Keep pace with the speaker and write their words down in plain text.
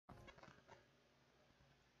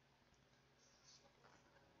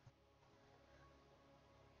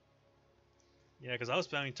Yeah, because I was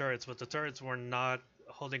spamming turrets, but the turrets were not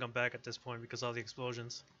holding them back at this point because of all the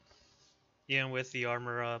explosions. Even with the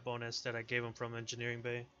armor bonus that I gave him from Engineering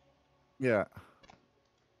Bay. Yeah.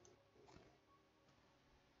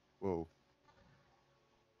 Whoa.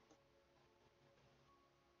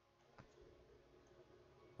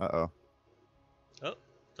 Uh-oh. Oh,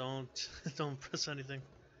 don't don't press anything.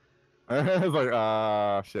 It's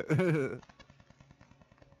like, shit.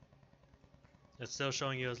 It's still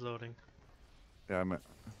showing you as loading. Yeah, Not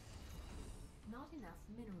enough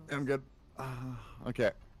minerals. I'm good.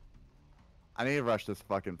 Okay. I need to rush this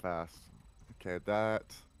fucking fast. Okay, that.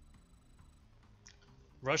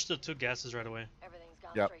 Rush the 2 gases right away. Everything's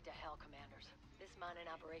gone Yep. straight to hell, Commanders. This mining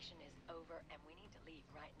operation is over, and we need to leave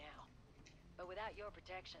right now. But without your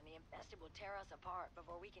protection, the infested will tear us apart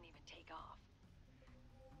before we can even take off.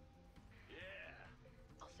 Yeah.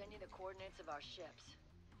 I'll send you the coordinates of our ships.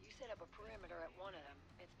 You set up a perimeter at one of them,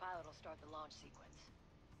 its pilot will start the launch sequence.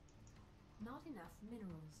 Not enough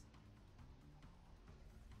minerals.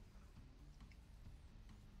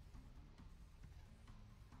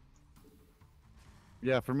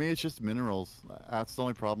 Yeah, for me, it's just minerals. That's the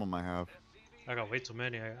only problem I have. I got way too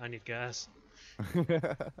many. I need gas.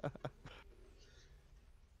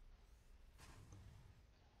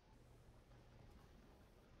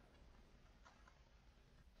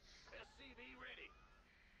 SCV ready.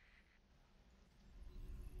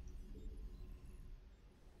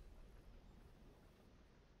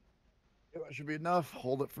 Yeah, that should be enough.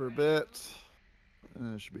 Hold it for a bit.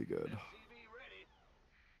 And it should be good. SCV ready.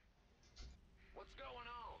 What's going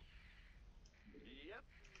on? Yep.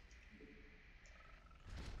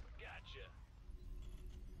 Gotcha.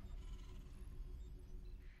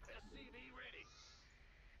 SCV ready.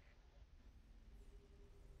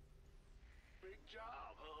 Big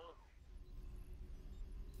job, huh?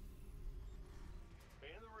 In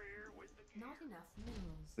the rear with the gear. Not enough minerals.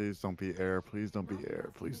 Please don't be air. Please don't be air.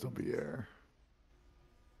 Please don't be air.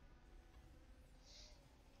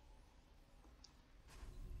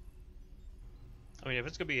 I mean, if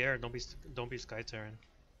it's gonna be air, don't be sky tearing.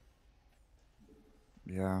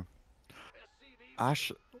 Yeah. SCV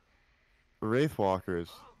Ash. Wraithwalkers.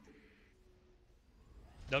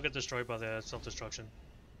 They'll get destroyed by the self-destruction.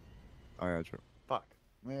 Oh, yeah, true. Fuck.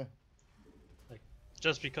 Yeah.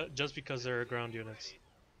 Just because they're ground units.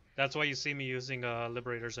 That's why you see me using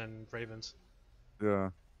Liberators and Ravens.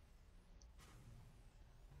 Yeah.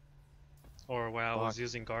 Or when I was Fuck.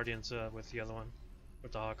 using Guardians with the other one.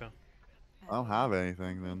 With the Haka. I don't have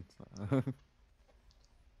anything then.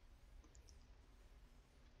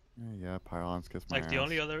 Yeah, pylons kiss my Like ass.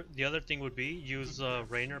 the other thing would be use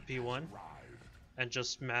Rainer P1 and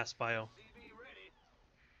just mass bio. SCV ready.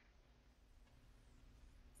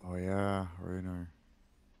 Oh yeah, Rainer.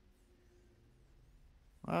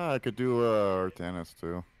 I could do Artanis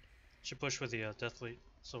too. Should push with the Death Fleet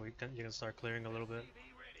so you can start clearing a little bit.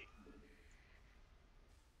 SCV ready.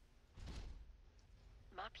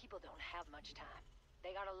 My people don't have much time.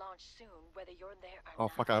 They gotta launch soon, whether you're there or Oh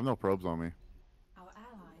not. fuck, I have no probes on me. Our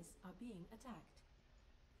allies are being attacked.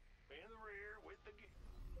 In the rear with the gear.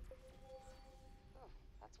 Oh,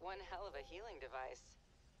 that's one hell of a healing device.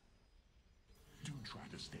 Do try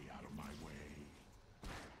to stay out of my way.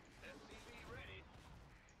 SCV ready.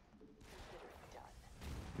 Consider it done.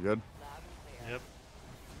 You good? Loud and clear. Yep.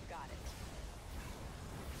 Got it.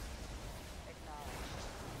 Acknowledged.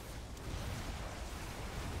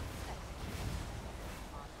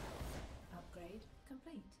 Upgrade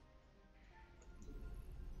complete.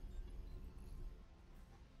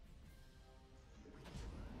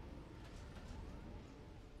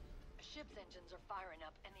 Ship's engines are firing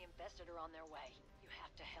up, and the infested are on their way. You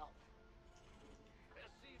have to help.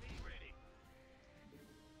 SCV ready.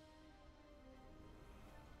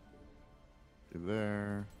 You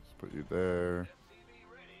there. Just put you there. SCV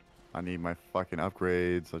ready. I need my fucking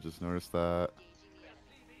upgrades. I just noticed that.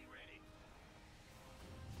 SCV ready.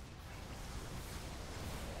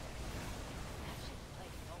 That ship's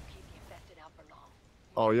plating won't keep the infested out for long.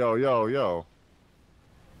 Oh yo yo yo.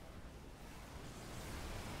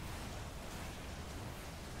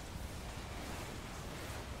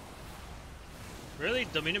 Really?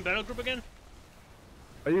 Dominion Battle Group again?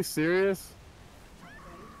 Are you serious?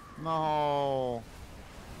 No.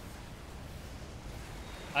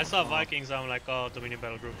 I saw Vikings, I'm like, oh, Dominion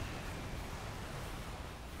Battle Group.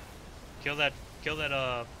 Kill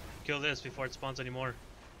this before it spawns anymore.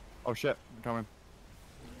 Oh shit, I'm coming.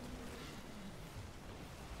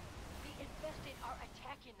 The infested are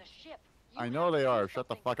attacking the ship. You I know have to they do are. Shut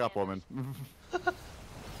the something, fuck up, woman. Commanders.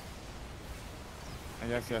 And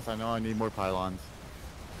yes, I know I need more pylons.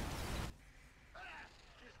 Ah!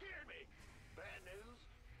 You scared me. Bad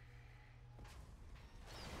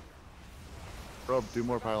go do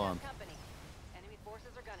more Strong pylons. company. Enemy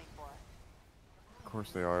forces are gunning for us. Of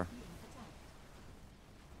course they are. Being attacked.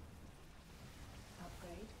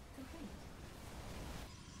 Upgrade complete.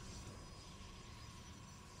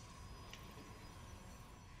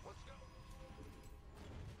 Let's go.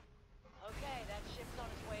 Okay, that ship's on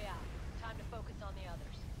its way out. Time to focus on the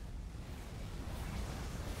others.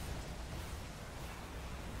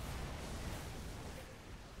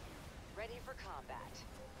 Ready for combat.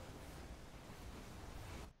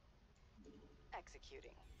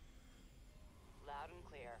 Executing. Loud and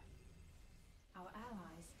clear. Our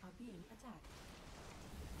allies are being attacked.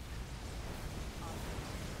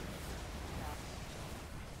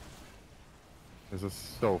 This is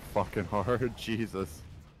so fucking hard. Jesus.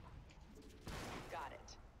 Got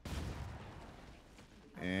it.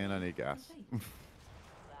 And I need gas. Complete.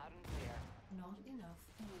 Loud and clear. Not enough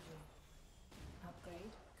energy.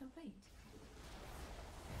 Upgrade complete.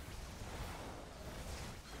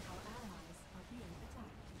 Our allies are being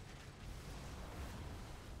attacked.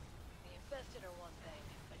 The infested are one thing,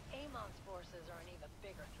 but Amon's forces are an even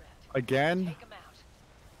bigger threat. Again? Take them out.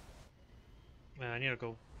 Man, I need to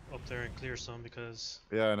go up there and clear some because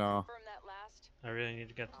Yeah, I know. Confirm that last. I really need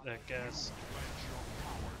to get that gas.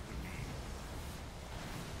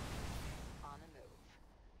 On the move.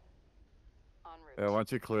 En route. Yeah,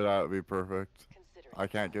 once you clear that, it'd be perfect. Considering I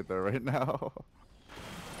can't get there right now. Over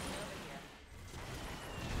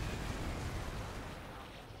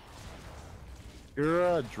here.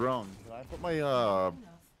 You're a drone. Can I put my Enough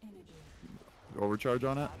energy. overcharge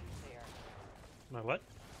on it? Loud and clear. My what?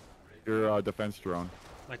 Your defense drone.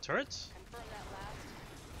 My turrets? Confirm that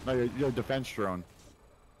last. No, your defense drone.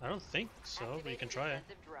 I don't think so, but you can Activating try it.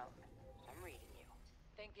 defensive drone. I'm reading you.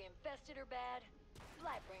 Think the infested are bad?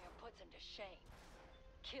 Blightbringer puts them to shame.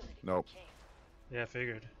 Kill it if Nope. you can. Yeah, I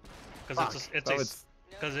figured. Because Fuck.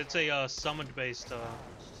 it's a summoned based Our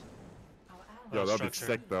Yo, allies that'd be structure.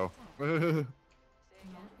 sick though. Say again.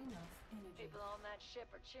 not enough energy. People on that ship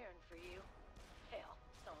are cheering for you. Hell,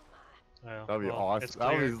 so am I. well, That'd be well, awesome. It's That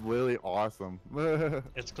clear. would be literally awesome. Okay,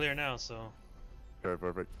 It's clear now, so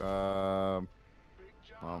perfect. Big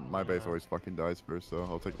job. My base always fucking dies first, so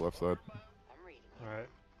I'll take the left side. I'm reading you. alright.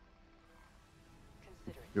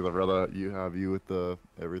 Considering. Because I'd rather you with the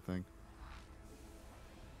everything.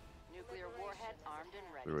 Nuclear warhead armed and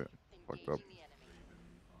ready. Wait, fucked up. Engaging the enemy.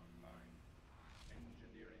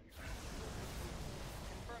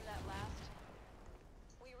 Confirm that last.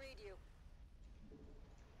 We read you.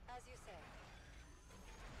 As you say.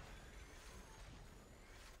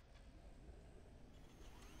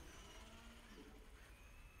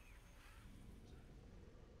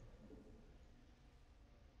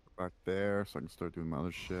 Back there, so I can start doing my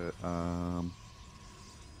other shit. Let's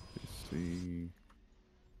see.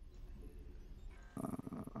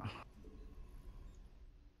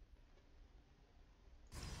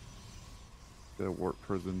 The warp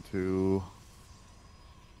prison too.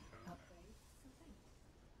 Upgrade complete.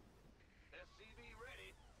 SCV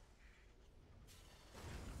ready.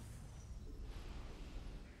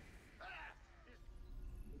 Ah!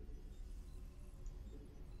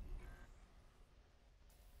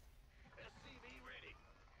 SCV ready.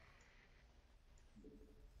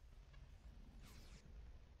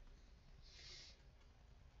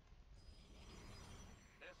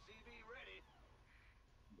 SCV ready.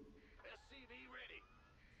 SCV ready.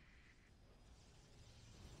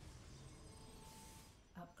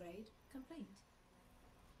 Upgrade complete.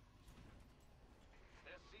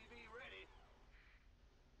 SCV ready.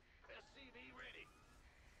 SCV ready.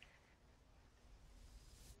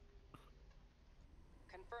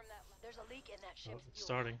 Confirm that last. There's a leak in that Oh, ship's it's fuel.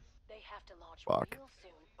 starting. They have to launch Fuck. real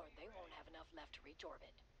soon, or they won't have enough left to reach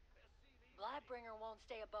orbit. Blightbringer won't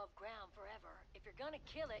stay above ground forever. If you're gonna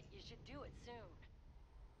kill it, you should do it soon.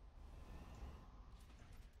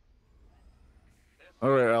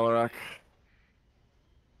 Alright, Alarak.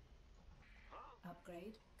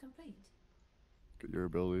 Upgrade complete. Get your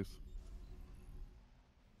abilities.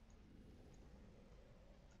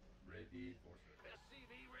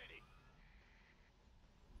 SCV ready.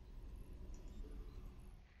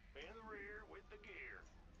 In the rear with the gear.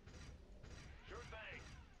 Sure thing.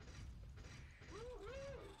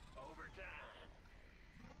 Woohoo! Overtime.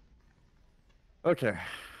 Okay.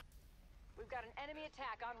 We've got an enemy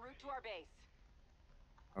attack en route to our base.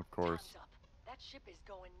 Of course. Time's up. That ship is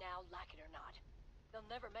going now, like it or not. They'll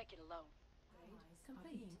never make it alone. Allies are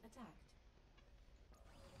being attacked.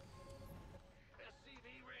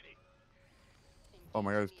 SCV ready. Oh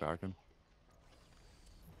my god, he's Engaging the enemy. attacking.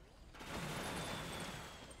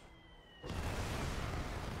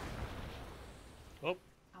 Oh,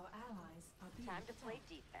 Our allies are being Time to play attacked.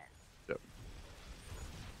 defense. Yep.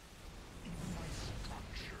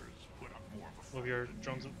 Move your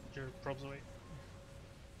drones, your probes away.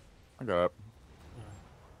 I got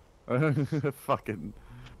it. Fucking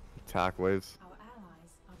attack waves. Our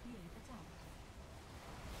allies are being attacked.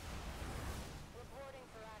 Reporting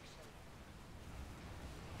for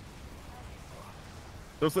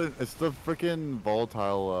action. It's the freaking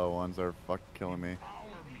volatile ones that are fucking killing me. Power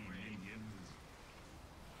me, minions.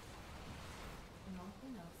 Not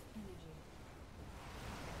enough energy.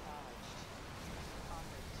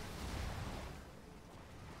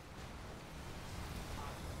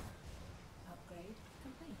 Upgrade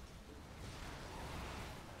complete.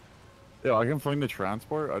 Yeah, I can fling the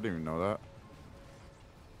transport? I didn't even know that.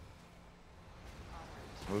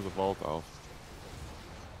 What was the volatiles?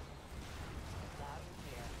 Loud and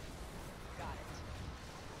clear. Got it.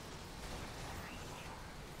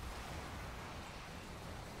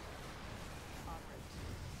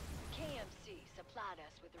 KMC supplied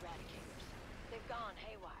us with eradicators. They've gone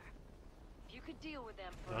haywire. If you could deal with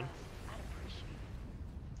them for Done. us, I'd appreciate it.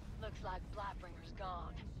 Looks like Blightbringer's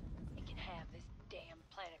gone. It can have this damn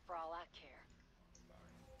planet for all I care.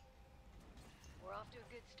 We're off to a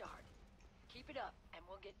good start. Keep it up, and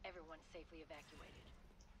we'll get everyone safely evacuated.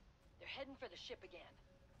 They're heading for the ship again.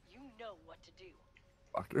 You know what to do.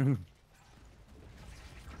 Fuck. Time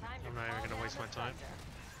to I'm not call even gonna down waste the my time. thunder.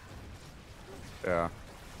 Yeah.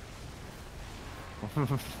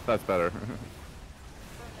 That's better. Confirm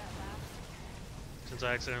that last. Since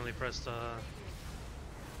I accidentally pressed Moving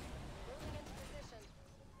into position.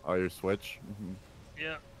 Oh, your switch?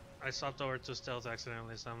 yeah, I swapped over to stealth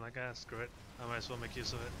accidentally, so I'm like, ah, screw it. I might as well make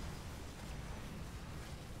use of it.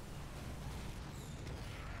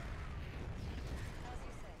 As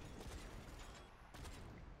you say.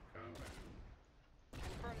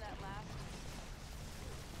 Confirm that last.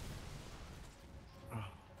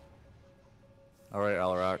 Alright,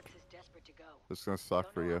 Alarak. Ships is desperate to go. This is gonna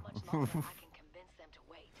suck for Don't know you. how much longer I can convince them to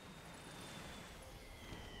wait.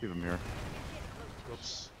 Keep him here.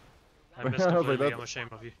 Whoops. I I missed was like, completely. that's- I'm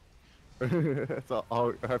ashamed of you. So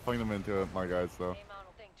I fling them into it, my guys, so. Amon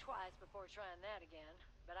will think twice before trying that again,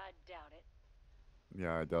 but I doubt it.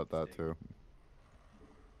 Yeah, I doubt that too.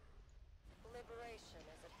 Liberation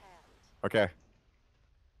is at hand. Okay.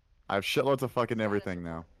 I have shitloads of fucking everything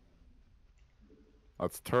now.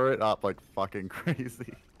 Let's turret up like fucking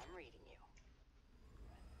crazy. I'm reading you.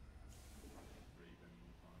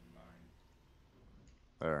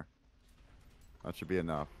 There. That should be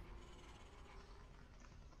enough.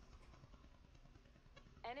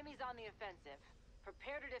 Enemies on the offensive.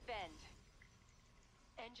 Prepare to defend.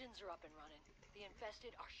 Engines are up and running. The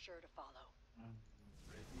infested are sure to follow.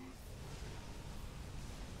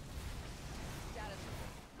 Status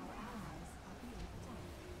report. Our allies are being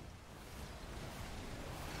attacked.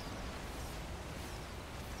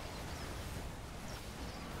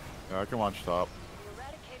 Yeah, I can watch top. The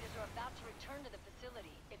eradicators are about to return to the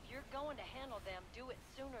facility. If you're going to handle them, do it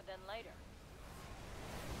sooner than later.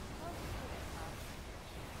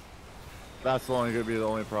 That's only gonna be the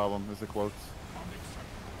only problem, is the cloaks.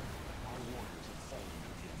 Unacceptable. Our warriors have fallen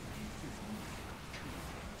again.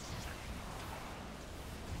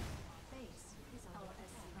 Base is under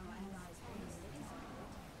attack. Our allies' base is under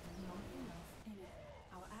attack. Not enough energy.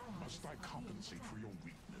 Our allies Must I are being compensate for attacked. your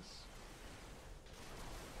weakness?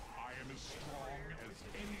 I am as strong as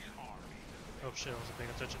any army. Oh shit, I wasn't paying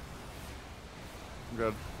attention.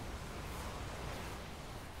 Good.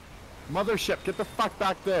 Mothership, get the fuck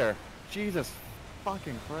back there! Jesus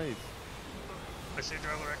fucking Christ. I saved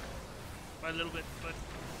your Alarak. By a little bit, but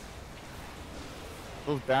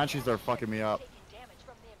Those banshees are fucking me up. Taking damage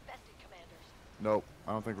from the infested commanders. Nope,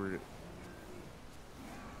 I don't think we're.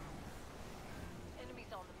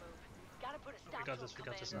 Enemies on the move. Gotta put a we stop got to this, them,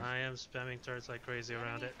 we got this. Commander. I am spamming turrets like crazy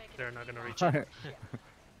around it. Enemies making They're a not beeline gonna reach for it. the ship.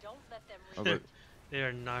 Don't let them I was reach like, They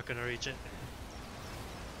are not gonna reach it.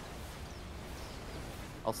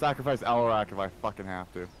 I'll sacrifice Alarak if I fucking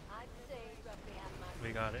have to. I'd say roughly half my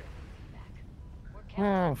We got it. back. We're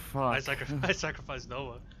counting. Oh fuck. I sacrificed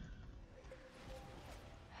Nova.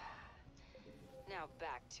 Now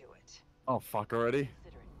back to it. Oh fuck already?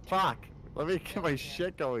 Consider it Fuck! Let me get my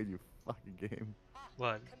shit going, you fucking game.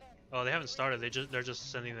 What? Oh, they haven't started. They're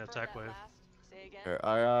just sending the Confirm attack that wave. last. Say again. Okay,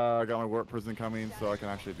 I got my warp prison coming, so I can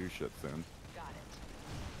actually do shit soon. Got it.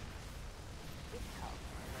 This comes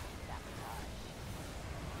from sabotage.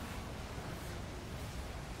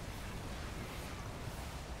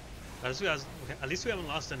 At least we haven't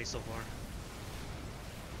lost any so far.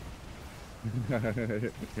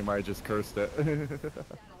 You might have just cursed it. Our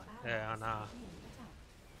Yeah, allies nah. are being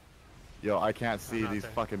attacked. Yo, I can't see not these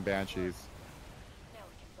there. fucking banshees. Now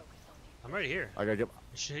we can focus on the I'm right here. infested. I gotta get.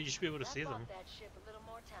 You should be able to That see bought them. that ship a little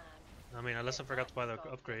more time. I mean, unless I forgot to buy the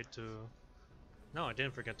upgrade to... No, I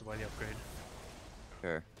didn't forget to buy the upgrade.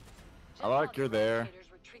 Okay. Just Alarak, while the you're there.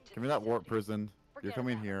 replicators retreat to Give the me that warp facility. prison. You're Forget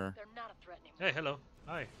coming about it. here. They're not a threat anymore. Hey, hello.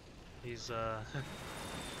 Hi. He's, I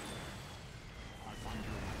find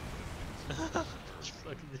your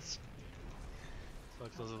fucking this.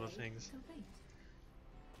 Fuck those other things. Complete.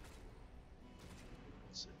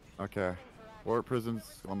 Let's see. Okay. Warp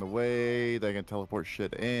prison's on the way. They can teleport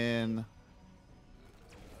shit in.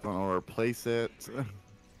 Don't know where to place it.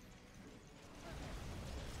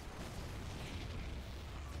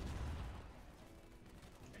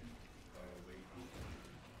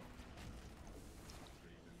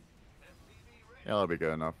 Yeah, that'll be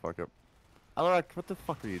good enough. Fuck it. Alarak, what the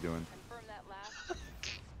fuck are you doing? Confirm that last.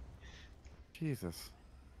 Jesus.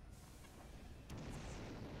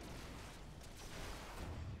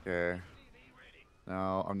 Okay.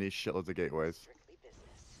 Now I need shitloads of gateways. Strictly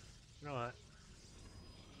business. You know what?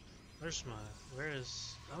 Where's my... Where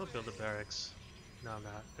is... I'm gonna build a barracks. No, I'm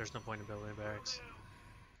not. There's no point in building a barracks.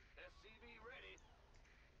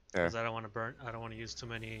 Okay. Because I don't want to burn... I don't want to use too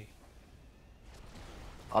many...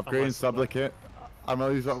 Upgrading supply. supplicant. I'm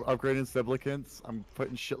gonna use upgrading supplicants. I'm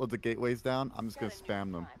putting shitloads of gateways down. I'm just gonna Got a new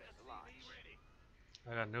spam them. private launch.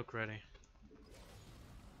 I got nuke ready. En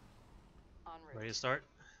route. Ready to start?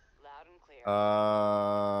 Loud and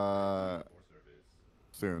clear.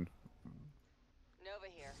 Soon. Nova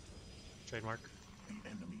here. Trademark. the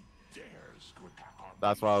enemy dares to attack our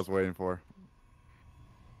That's what I was base. waiting for.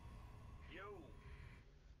 Yo.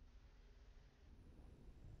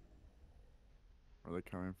 Where are they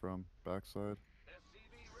coming from? Backside?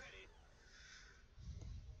 SCV ready.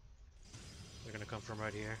 They're gonna come from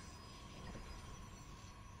right here.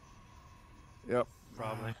 Yep.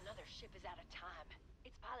 Probably. Another ship is out of time.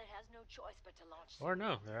 Its pilot has no choice but to launch. Or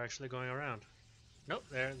no, they're actually going around. Nope,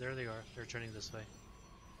 there they are. They're turning this way.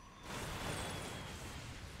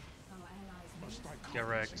 Our allies Must I Get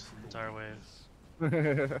wrecked. compensate for your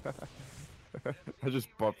Entire wave. I just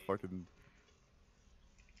bought fucking.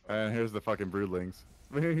 And here's the fucking broodlings.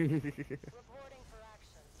 Reporting for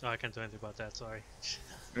action. Oh, I can't do anything about that, sorry.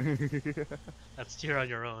 That's you're on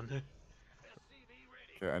your own.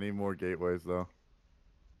 Okay, I need more gateways though.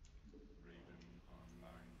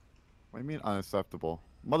 What do you mean unacceptable?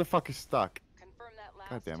 Motherfucker's stuck. Confirm that last.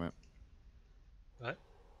 God damn it. What?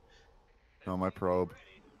 No, my probe.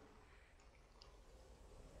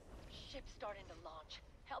 Ship's starting to launch.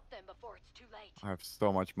 Help them before it's too late. I have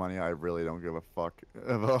so much money, I really don't give a fuck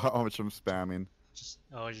about how much I'm spamming. Just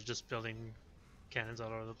you're just building cannons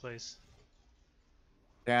all over the place.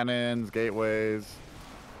 Cannons, gateways.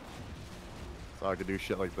 So I could do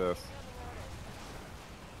shit like this.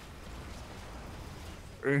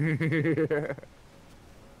 I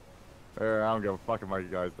don't give a fuck if my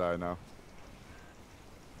guys die now.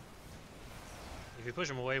 If you push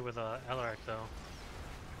them away with Alarak though,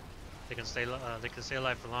 they can stay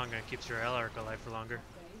alive for longer. It keeps your Alarak alive for longer.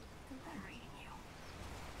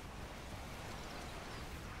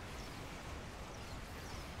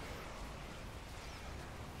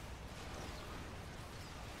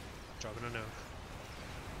 Dropping a nuke.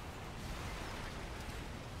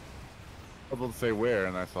 I was about to say where,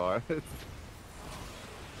 and I saw it.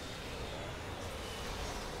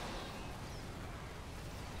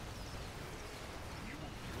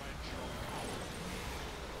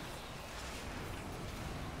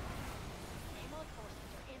 Amok forces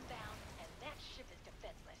are inbound, and that ship is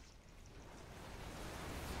defenseless.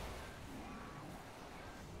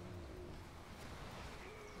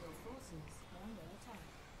 Your forces are under attack.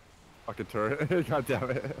 Fucking turret. God damn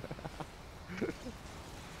it.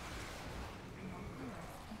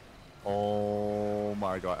 Oh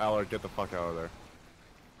my god. Alarak, get the fuck out of there.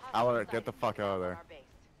 Alarak, get the fuck out of there. Our base.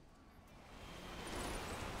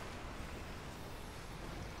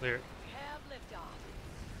 Clear. We have liftoff.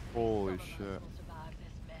 Holy Some of us shit. will survive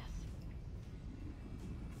this mess.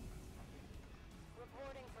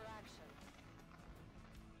 Reporting for action.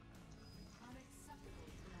 Unacceptable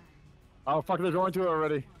plan. Oh fuck, they're going to it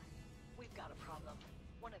already. We've got a problem.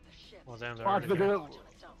 One of the ships. Well, damn, they're Fuck, already they're there. gonna. launch on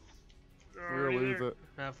its own. We're gonna lose it.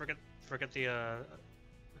 Forget the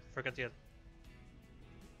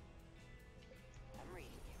I'm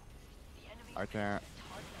reading you. The enemy's I can't. base is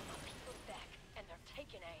targeting our people's back, and they're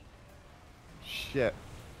taking aim. Shit.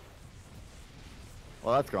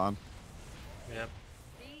 Well, that's gone. Yep.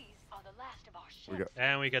 These are the last of our ships. We got-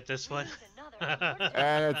 And we get this We one. need another emergency.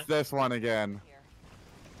 And it's this one again. Here.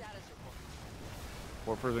 Status report.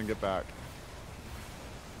 What person get back?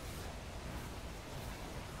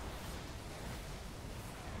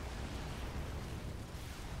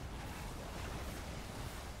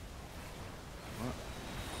 What?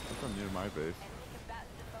 from near my base. Enemy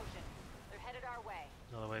combatants in motion. They're headed our way.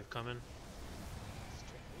 Another wave coming.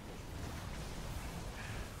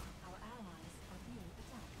 Our allies are being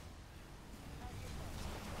attacked.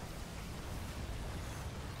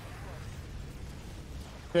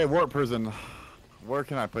 Okay, warp prison. Where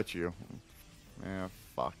can I put you? Yeah,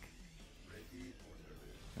 fuck.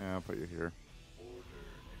 Yeah, I'll put you here.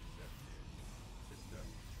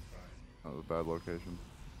 That was a bad location.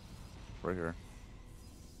 Right here.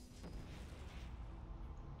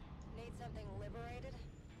 Need something liberated?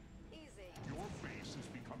 Easy. Your base is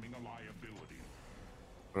becoming a liability.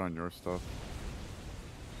 Put on your stuff.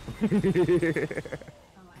 Our allies' base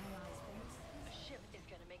A ship is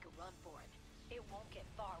gonna make a run for it. It won't get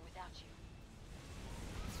far without you.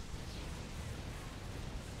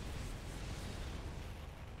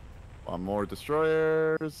 On more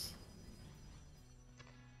destroyers.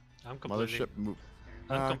 I'm completely, Mothership move.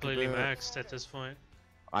 I'm completely back. maxed at this point,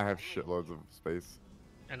 I have shitloads of space.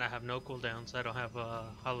 and I have no cooldowns. I don't have a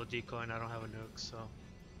hollow decoy, and I don't have a nuke, so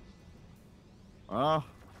Ah,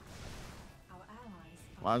 our allies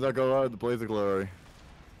are might as well go out the blaze of glory.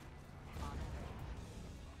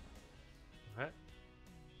 alright.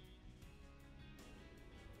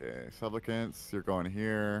 Okay, supplicants, you're going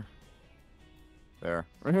here. There.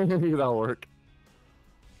 That'll work.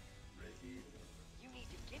 You need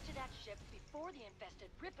to get to that ship before the infested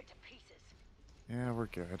rip it to pieces. Yeah, we're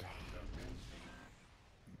good.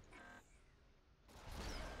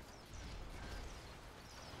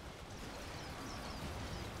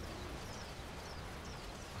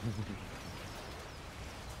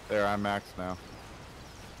 There, I'm maxed now.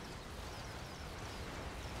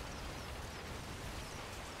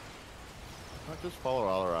 I'll just follow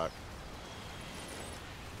Alarak.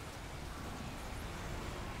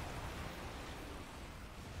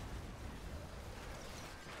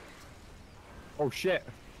 Oh shit!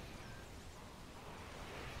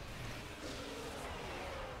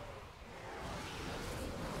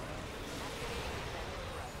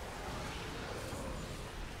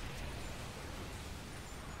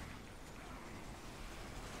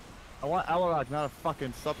 I want Alarak, not a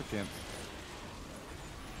fucking supplicant.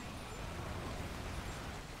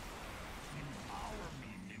 Empower me,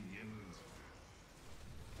 minions.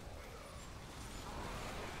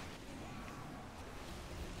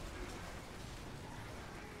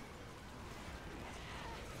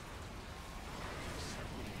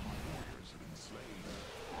 Several of my warriors have been slain.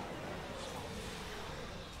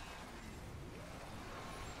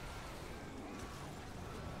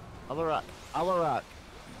 Alarak! Alarak!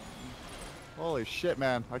 Holy shit,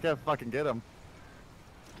 man. I can't fucking get him.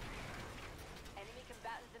 Enemy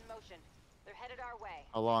combatants in motion. They're headed our way.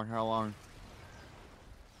 How long? How long?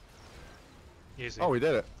 Easy. Oh, we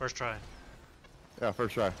did it. First try. Yeah,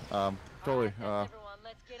 first try. Totally, Alright, then, everyone,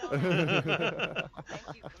 let's get on.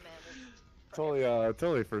 Thank you, Commander.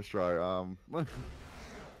 totally first try.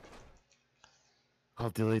 I'll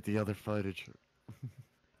delete the other footage.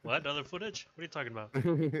 What? Other footage? What are you talking about?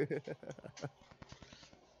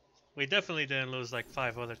 We definitely didn't lose like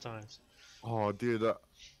 5 other times. Oh, dude. Oh,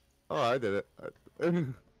 I did it.